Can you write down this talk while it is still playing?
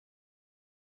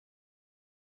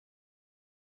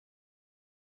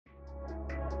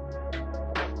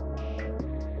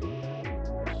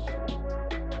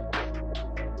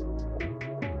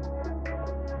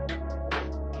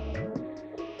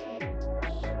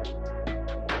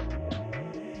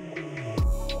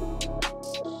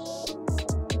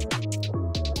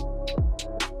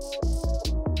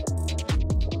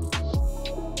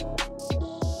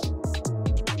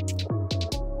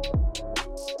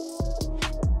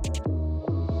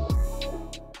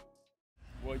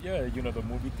Yeah, you know, the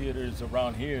movie theaters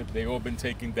around here, they all been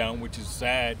taken down, which is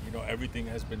sad. You know, everything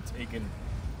has been taken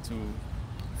to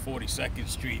 42nd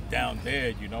Street down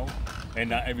there, you know, and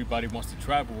not everybody wants to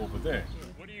travel over there.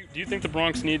 Do you think the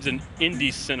Bronx needs an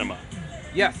indie cinema?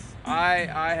 Yes,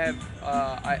 I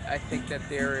think that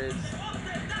there is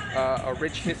a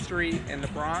rich history in the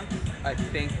Bronx. I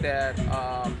think that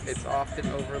it's often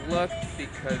overlooked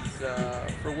because,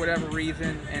 for whatever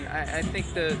reason, and I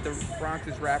think the Bronx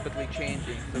is rapidly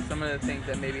changing. So some of the things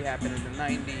that maybe happened in the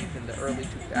 90s and the early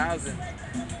 2000s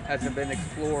hasn't been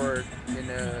explored in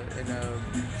a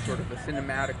sort of a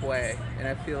cinematic way. And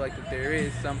I feel like that there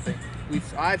is something.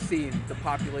 I've seen the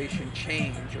population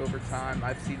change over time.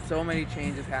 I've seen so many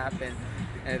changes happen.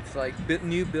 And it's like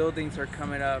new buildings are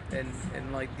coming up, and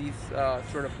like these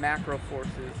sort of macro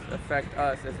forces affect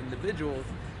us as individuals.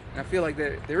 And I feel like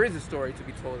there is a story to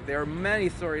be told. There are many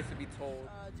stories to be told.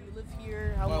 Do you live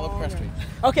here? How Well, I long? live across the street.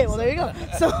 Okay, well there you go.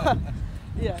 So,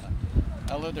 yeah.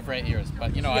 I lived there for 8 years,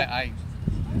 but you know, Yeah. I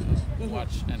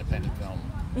watch independent film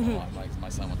a lot. Like my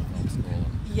son went to film school,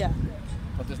 Yeah.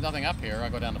 but there's nothing up here. I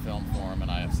go down to Film Forum and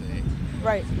IFC.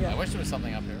 Right. Yeah. I wish there was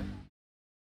something up here.